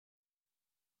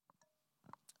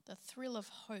the thrill of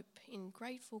hope in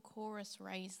grateful chorus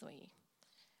raise we.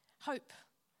 Hope,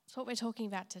 that's what we're talking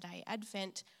about today.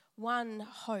 Advent, one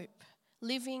hope,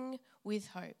 living with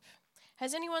hope.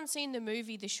 Has anyone seen the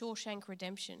movie The Shawshank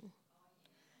Redemption?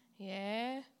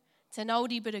 Yeah, it's an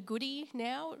oldie but a goodie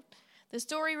now. The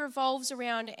story revolves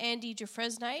around Andy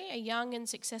Dufresne, a young and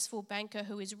successful banker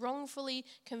who is wrongfully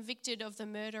convicted of the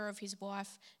murder of his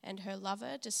wife and her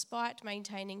lover, despite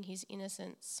maintaining his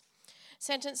innocence.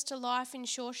 Sentenced to life in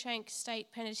Shawshank State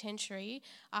Penitentiary,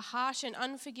 a harsh and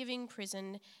unforgiving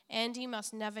prison, Andy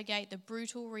must navigate the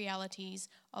brutal realities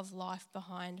of life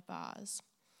behind bars.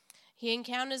 He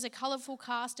encounters a colourful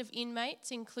cast of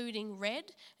inmates, including Red,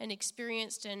 an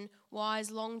experienced and wise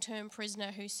long-term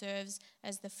prisoner who serves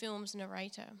as the film's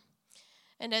narrator.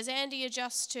 And as Andy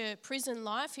adjusts to prison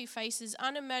life, he faces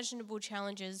unimaginable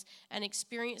challenges and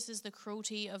experiences the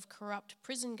cruelty of corrupt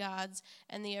prison guards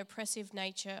and the oppressive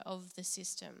nature of the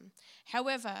system.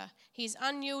 However, his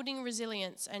unyielding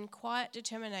resilience and quiet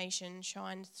determination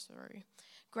shine through,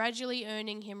 gradually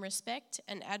earning him respect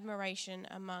and admiration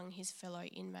among his fellow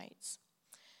inmates.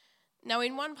 Now,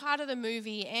 in one part of the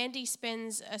movie, Andy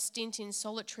spends a stint in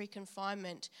solitary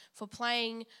confinement for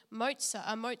playing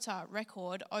a Mozart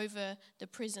record over the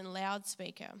prison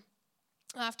loudspeaker.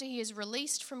 After he is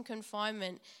released from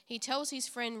confinement, he tells his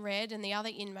friend Red and the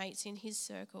other inmates in his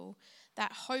circle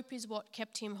that hope is what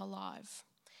kept him alive.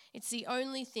 It's the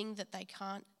only thing that they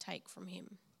can't take from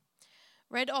him.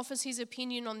 Red offers his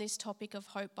opinion on this topic of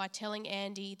hope by telling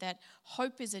Andy that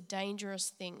hope is a dangerous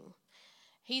thing.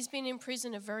 He's been in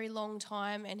prison a very long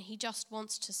time and he just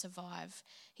wants to survive.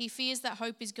 He fears that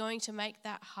hope is going to make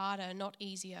that harder, not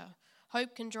easier.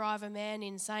 Hope can drive a man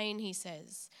insane, he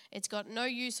says. It's got no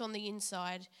use on the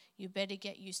inside. You better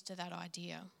get used to that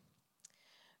idea.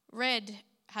 Red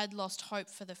had lost hope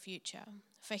for the future.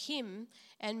 For him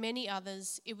and many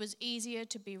others, it was easier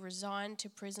to be resigned to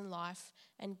prison life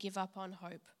and give up on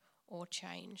hope or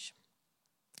change.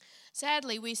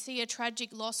 Sadly, we see a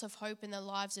tragic loss of hope in the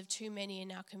lives of too many in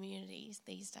our communities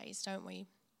these days, don't we?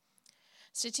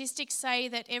 Statistics say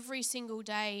that every single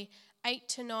day, 8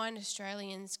 to 9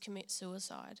 Australians commit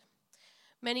suicide.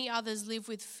 Many others live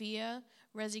with fear,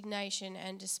 resignation,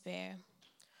 and despair.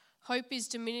 Hope is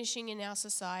diminishing in our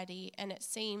society, and it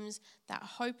seems that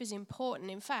hope is important,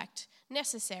 in fact,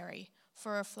 necessary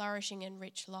for a flourishing and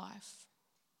rich life.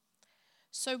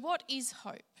 So what is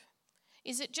hope?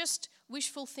 Is it just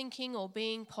wishful thinking or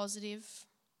being positive?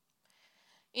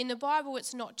 In the Bible,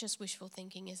 it's not just wishful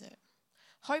thinking, is it?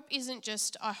 Hope isn't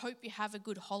just, I hope you have a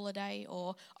good holiday,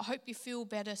 or I hope you feel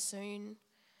better soon.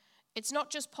 It's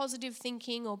not just positive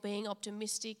thinking or being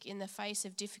optimistic in the face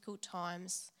of difficult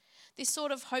times. This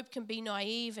sort of hope can be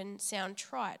naive and sound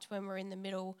trite when we're in the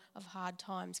middle of hard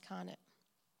times, can't it?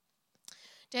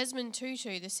 Desmond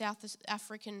Tutu, the South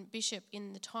African bishop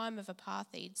in the time of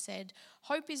apartheid, said,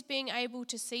 "Hope is being able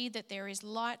to see that there is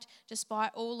light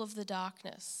despite all of the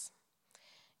darkness."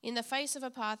 In the face of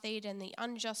apartheid and the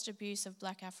unjust abuse of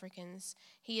black Africans,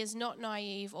 he is not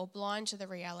naive or blind to the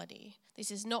reality.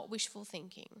 This is not wishful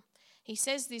thinking. He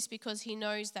says this because he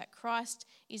knows that Christ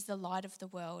is the light of the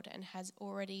world and has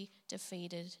already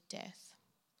defeated death.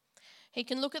 He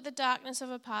can look at the darkness of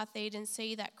apartheid and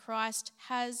see that Christ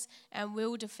has and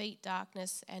will defeat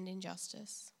darkness and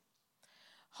injustice.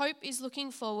 Hope is looking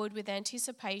forward with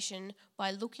anticipation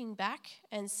by looking back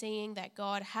and seeing that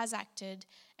God has acted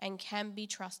and can be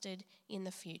trusted in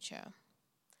the future.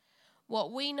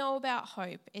 What we know about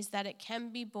hope is that it can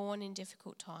be born in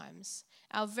difficult times.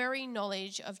 Our very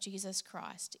knowledge of Jesus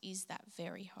Christ is that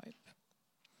very hope.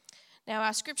 Now,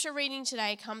 our scripture reading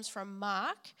today comes from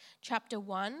Mark chapter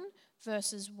 1,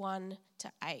 verses 1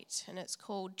 to 8, and it's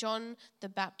called John the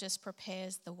Baptist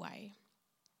Prepares the Way.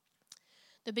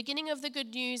 The beginning of the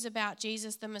good news about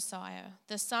Jesus the Messiah,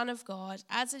 the Son of God,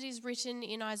 as it is written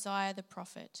in Isaiah the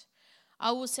prophet,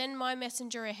 "I will send my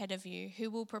messenger ahead of you, who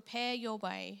will prepare your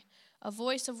way, a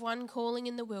voice of one calling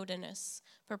in the wilderness,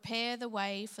 prepare the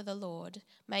way for the Lord,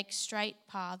 make straight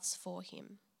paths for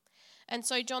him." And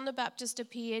so John the Baptist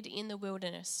appeared in the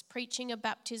wilderness, preaching a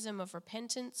baptism of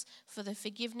repentance for the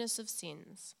forgiveness of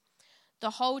sins.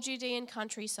 The whole Judean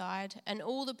countryside and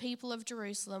all the people of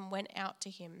Jerusalem went out to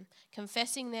him,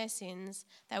 confessing their sins.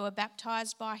 They were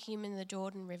baptized by him in the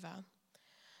Jordan River.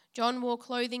 John wore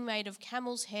clothing made of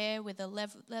camel's hair with a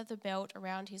leather belt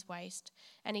around his waist,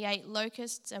 and he ate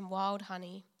locusts and wild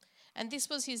honey. And this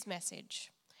was his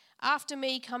message: "After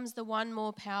me comes the one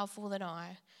more powerful than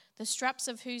I, the straps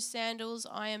of whose sandals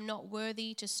I am not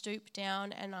worthy to stoop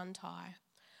down and untie.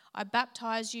 I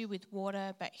baptize you with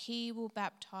water, but he will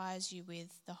baptize you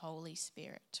with the Holy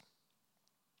Spirit."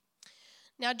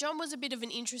 Now, John was a bit of an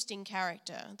interesting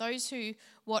character. Those who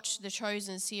watched the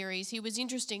Chosen series, he was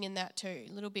interesting in that too,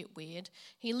 a little bit weird.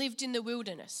 He lived in the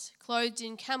wilderness, clothed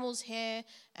in camel's hair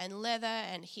and leather,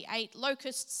 and he ate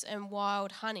locusts and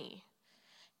wild honey.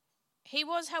 He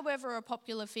was, however, a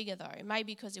popular figure though,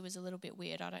 maybe because he was a little bit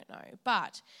weird, I don't know.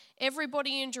 But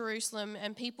everybody in Jerusalem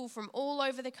and people from all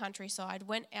over the countryside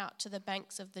went out to the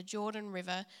banks of the Jordan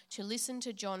River to listen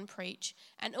to John preach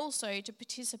and also to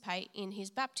participate in his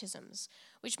baptisms,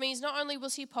 which means not only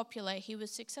was he popular, he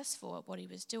was successful at what he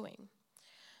was doing.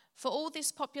 For all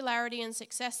this popularity and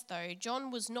success though,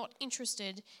 John was not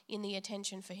interested in the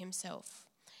attention for himself.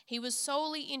 He was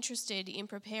solely interested in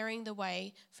preparing the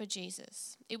way for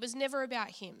Jesus. It was never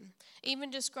about him, even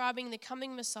describing the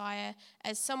coming Messiah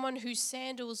as someone whose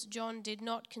sandals John did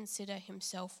not consider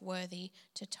himself worthy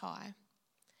to tie.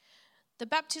 The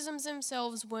baptisms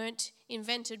themselves weren't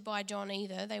invented by John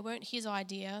either. They weren't his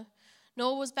idea,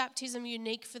 nor was baptism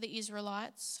unique for the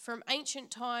Israelites. From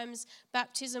ancient times,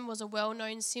 baptism was a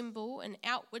well-known symbol, an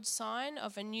outward sign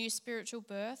of a new spiritual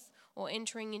birth or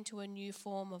entering into a new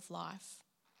form of life.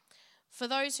 For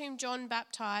those whom John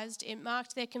baptized, it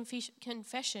marked their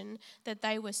confession that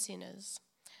they were sinners,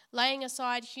 laying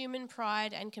aside human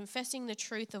pride and confessing the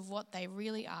truth of what they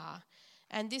really are.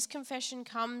 And this confession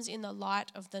comes in the light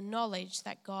of the knowledge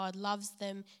that God loves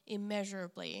them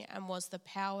immeasurably and has the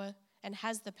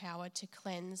power to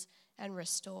cleanse and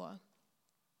restore.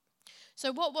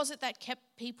 So what was it that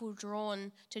kept people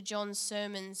drawn to John's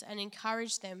sermons and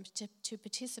encouraged them to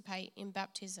participate in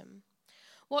baptism?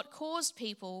 What caused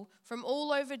people from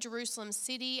all over Jerusalem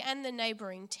city and the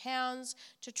neighbouring towns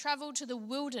to travel to the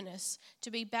wilderness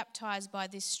to be baptised by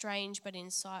this strange but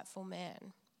insightful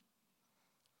man?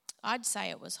 I'd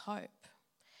say it was hope.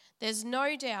 There's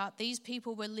no doubt these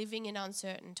people were living in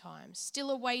uncertain times,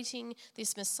 still awaiting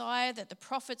this Messiah that the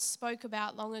prophets spoke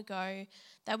about long ago.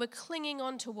 They were clinging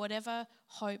on to whatever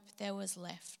hope there was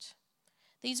left.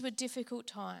 These were difficult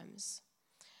times.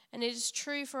 And it is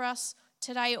true for us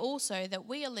today also that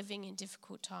we are living in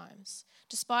difficult times,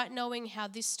 despite knowing how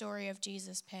this story of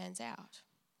Jesus pans out.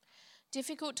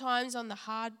 Difficult times on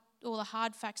all the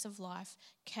hard facts of life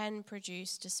can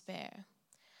produce despair,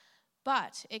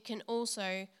 but it can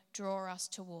also draw us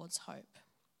towards hope.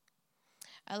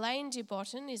 Elaine de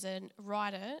Botton is a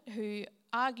writer who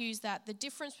argues that the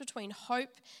difference between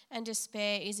hope and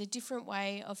despair is a different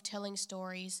way of telling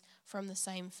stories from the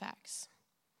same facts.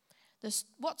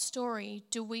 What story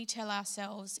do we tell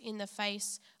ourselves in the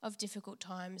face of difficult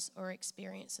times or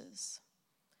experiences?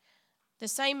 The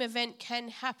same event can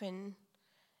happen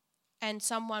and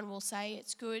someone will say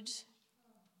it's good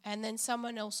and then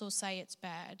someone else will say it's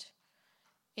bad.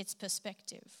 It's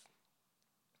perspective.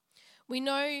 We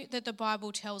know that the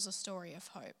Bible tells a story of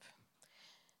hope.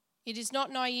 It is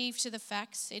not naive to the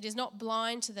facts. It is not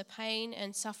blind to the pain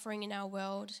and suffering in our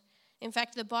world. In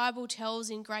fact, the Bible tells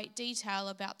in great detail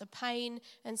about the pain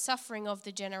and suffering of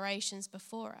the generations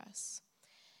before us.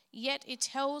 Yet it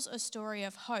tells a story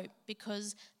of hope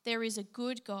because there is a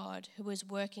good God who is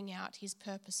working out his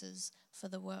purposes for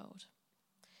the world.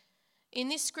 In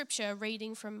this scripture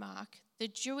reading from Mark, the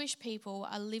Jewish people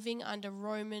are living under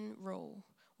Roman rule.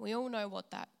 We all know what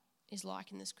that is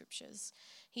like in the scriptures.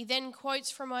 He then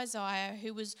quotes from Isaiah,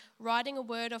 who was writing a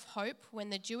word of hope when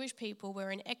the Jewish people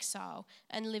were in exile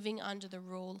and living under the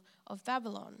rule of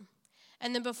Babylon.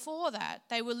 And then before that,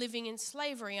 they were living in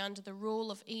slavery under the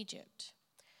rule of Egypt.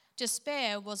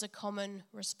 Despair was a common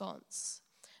response.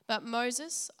 But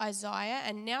Moses, Isaiah,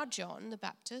 and now John the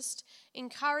Baptist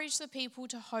encouraged the people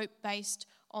to hope based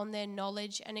on their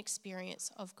knowledge and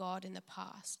experience of God in the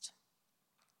past.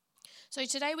 So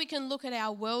today we can look at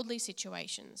our worldly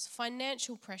situations,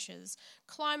 financial pressures,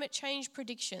 climate change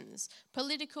predictions,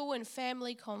 political and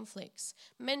family conflicts,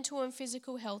 mental and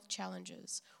physical health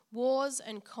challenges, wars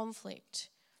and conflict.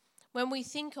 When we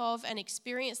think of and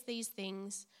experience these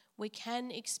things, we can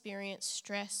experience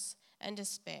stress and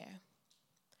despair.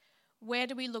 Where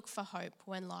do we look for hope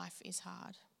when life is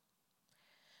hard?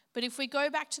 But if we go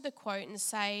back to the quote and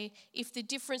say, if the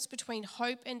difference between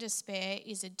hope and despair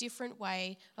is a different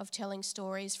way of telling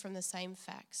stories from the same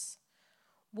facts,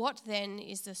 what then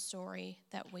is the story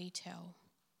that we tell?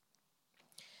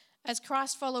 As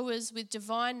Christ followers with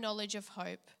divine knowledge of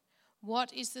hope,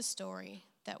 what is the story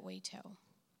that we tell?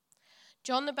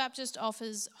 John the Baptist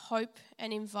offers hope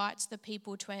and invites the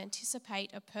people to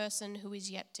anticipate a person who is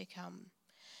yet to come.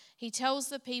 He tells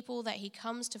the people that he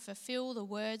comes to fulfill the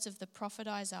words of the prophet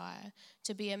Isaiah,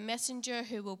 to be a messenger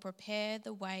who will prepare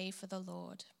the way for the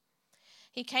Lord.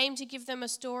 He came to give them a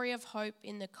story of hope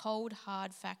in the cold,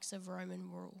 hard facts of Roman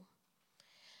rule.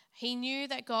 He knew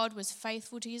that God was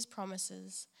faithful to his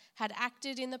promises had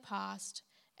acted in the past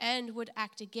and would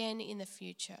act again in the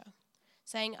future,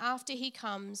 saying, "After he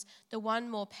comes, the one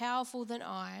more powerful than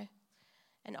I,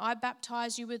 and I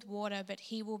baptize you with water, but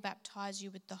he will baptize you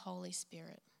with the Holy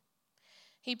Spirit."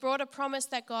 He brought a promise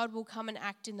that God will come and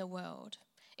act in the world.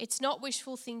 It's not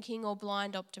wishful thinking or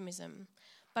blind optimism,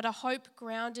 but a hope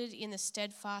grounded in the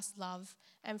steadfast love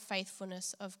and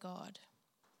faithfulness of God.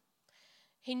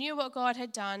 He knew what God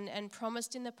had done and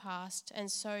promised in the past,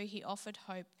 and so he offered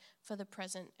hope for the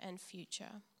present and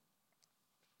future.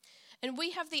 And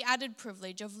we have the added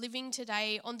privilege of living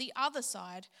today on the other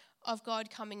side of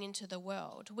God coming into the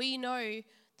world. We know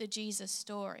the Jesus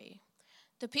story.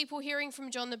 The people hearing from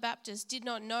John the Baptist did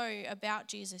not know about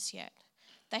Jesus yet.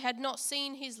 They had not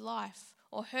seen his life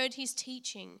or heard his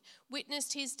teaching,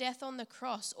 witnessed his death on the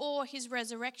cross or his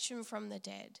resurrection from the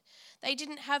dead. They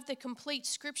didn't have the complete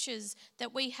scriptures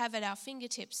that we have at our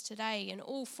fingertips today in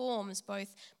all forms,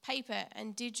 both paper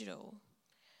and digital.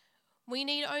 We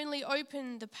need only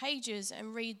open the pages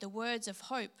and read the words of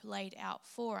hope laid out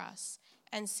for us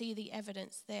and see the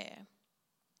evidence there.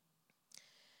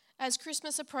 As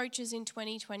Christmas approaches in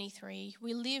 2023,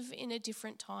 we live in a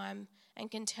different time and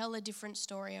can tell a different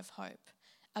story of hope,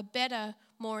 a better,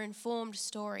 more informed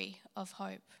story of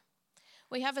hope.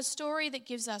 We have a story that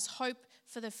gives us hope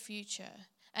for the future,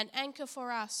 an anchor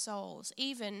for our souls,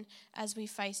 even as we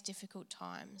face difficult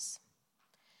times.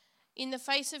 In the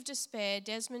face of despair,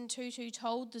 Desmond Tutu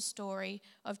told the story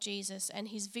of Jesus and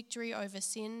his victory over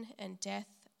sin and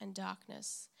death and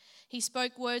darkness. He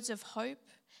spoke words of hope.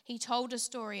 He told a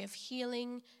story of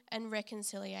healing and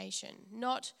reconciliation,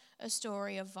 not a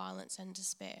story of violence and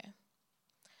despair.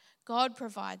 God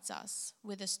provides us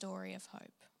with a story of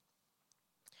hope.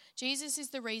 Jesus is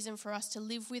the reason for us to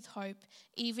live with hope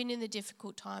even in the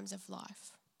difficult times of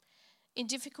life. In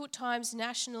difficult times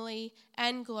nationally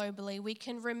and globally, we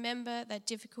can remember that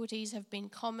difficulties have been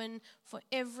common for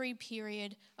every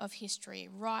period of history,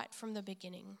 right from the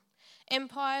beginning.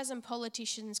 Empires and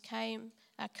politicians come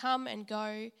and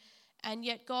go, and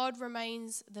yet God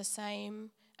remains the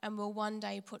same and will one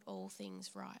day put all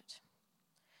things right.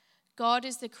 God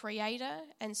is the creator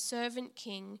and servant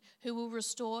king who will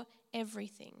restore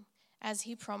everything, as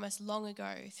he promised long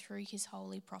ago through his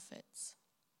holy prophets.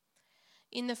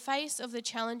 In the face of the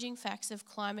challenging facts of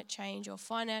climate change or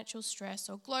financial stress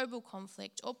or global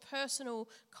conflict or personal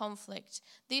conflict,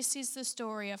 this is the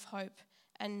story of hope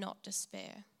and not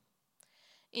despair.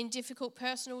 In difficult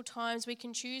personal times, we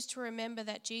can choose to remember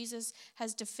that Jesus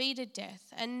has defeated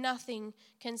death and nothing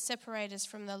can separate us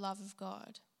from the love of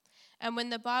God. And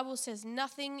when the Bible says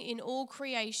nothing in all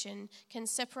creation can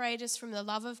separate us from the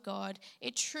love of God,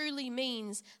 it truly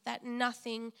means that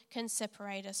nothing can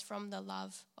separate us from the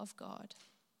love of God.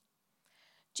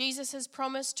 Jesus has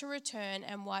promised to return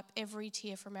and wipe every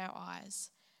tear from our eyes,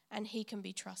 and he can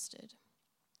be trusted.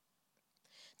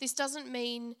 This doesn't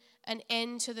mean an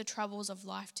end to the troubles of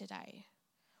life today.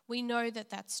 We know that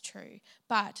that's true,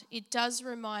 but it does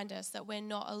remind us that we're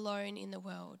not alone in the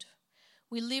world.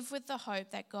 We live with the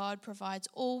hope that God provides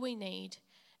all we need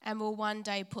and will one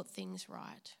day put things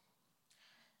right.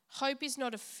 Hope is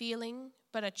not a feeling,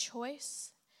 but a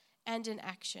choice and an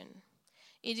action.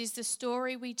 It is the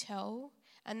story we tell,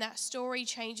 and that story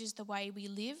changes the way we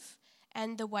live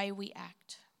and the way we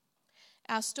act.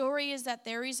 Our story is that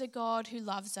there is a God who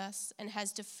loves us and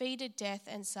has defeated death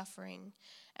and suffering,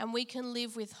 and we can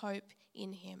live with hope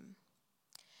in him.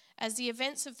 As the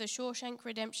events of the Shawshank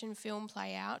Redemption film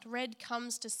play out, Red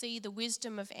comes to see the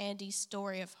wisdom of Andy's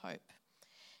story of hope.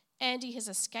 Andy has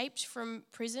escaped from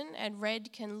prison, and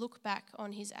Red can look back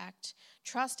on his act,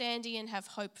 trust Andy, and have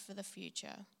hope for the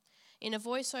future. In a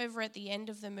voiceover at the end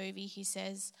of the movie, he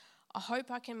says, "I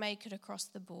hope I can make it across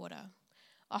the border.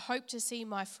 I hope to see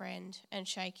my friend and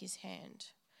shake his hand.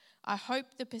 I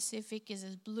hope the Pacific is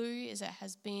as blue as it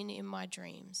has been in my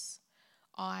dreams.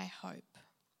 I hope."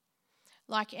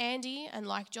 Like Andy and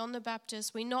like John the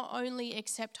Baptist, we not only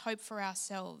accept hope for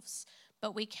ourselves,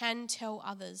 but we can tell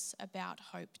others about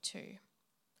hope too.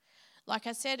 Like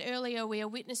I said earlier, we are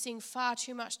witnessing far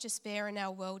too much despair in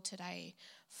our world today.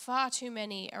 Far too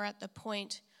many are at the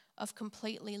point of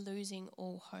completely losing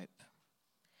all hope.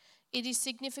 It is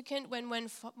significant when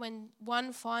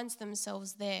one finds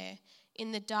themselves there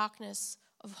in the darkness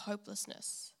of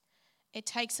hopelessness. It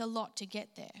takes a lot to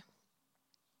get there.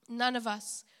 None of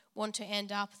us want to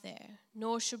end up there,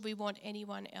 nor should we want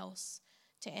anyone else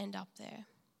to end up there.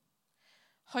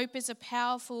 Hope is a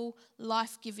powerful,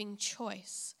 life-giving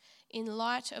choice. In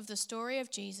light of the story of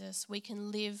Jesus, we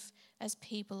can live as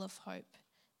people of hope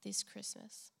this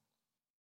Christmas.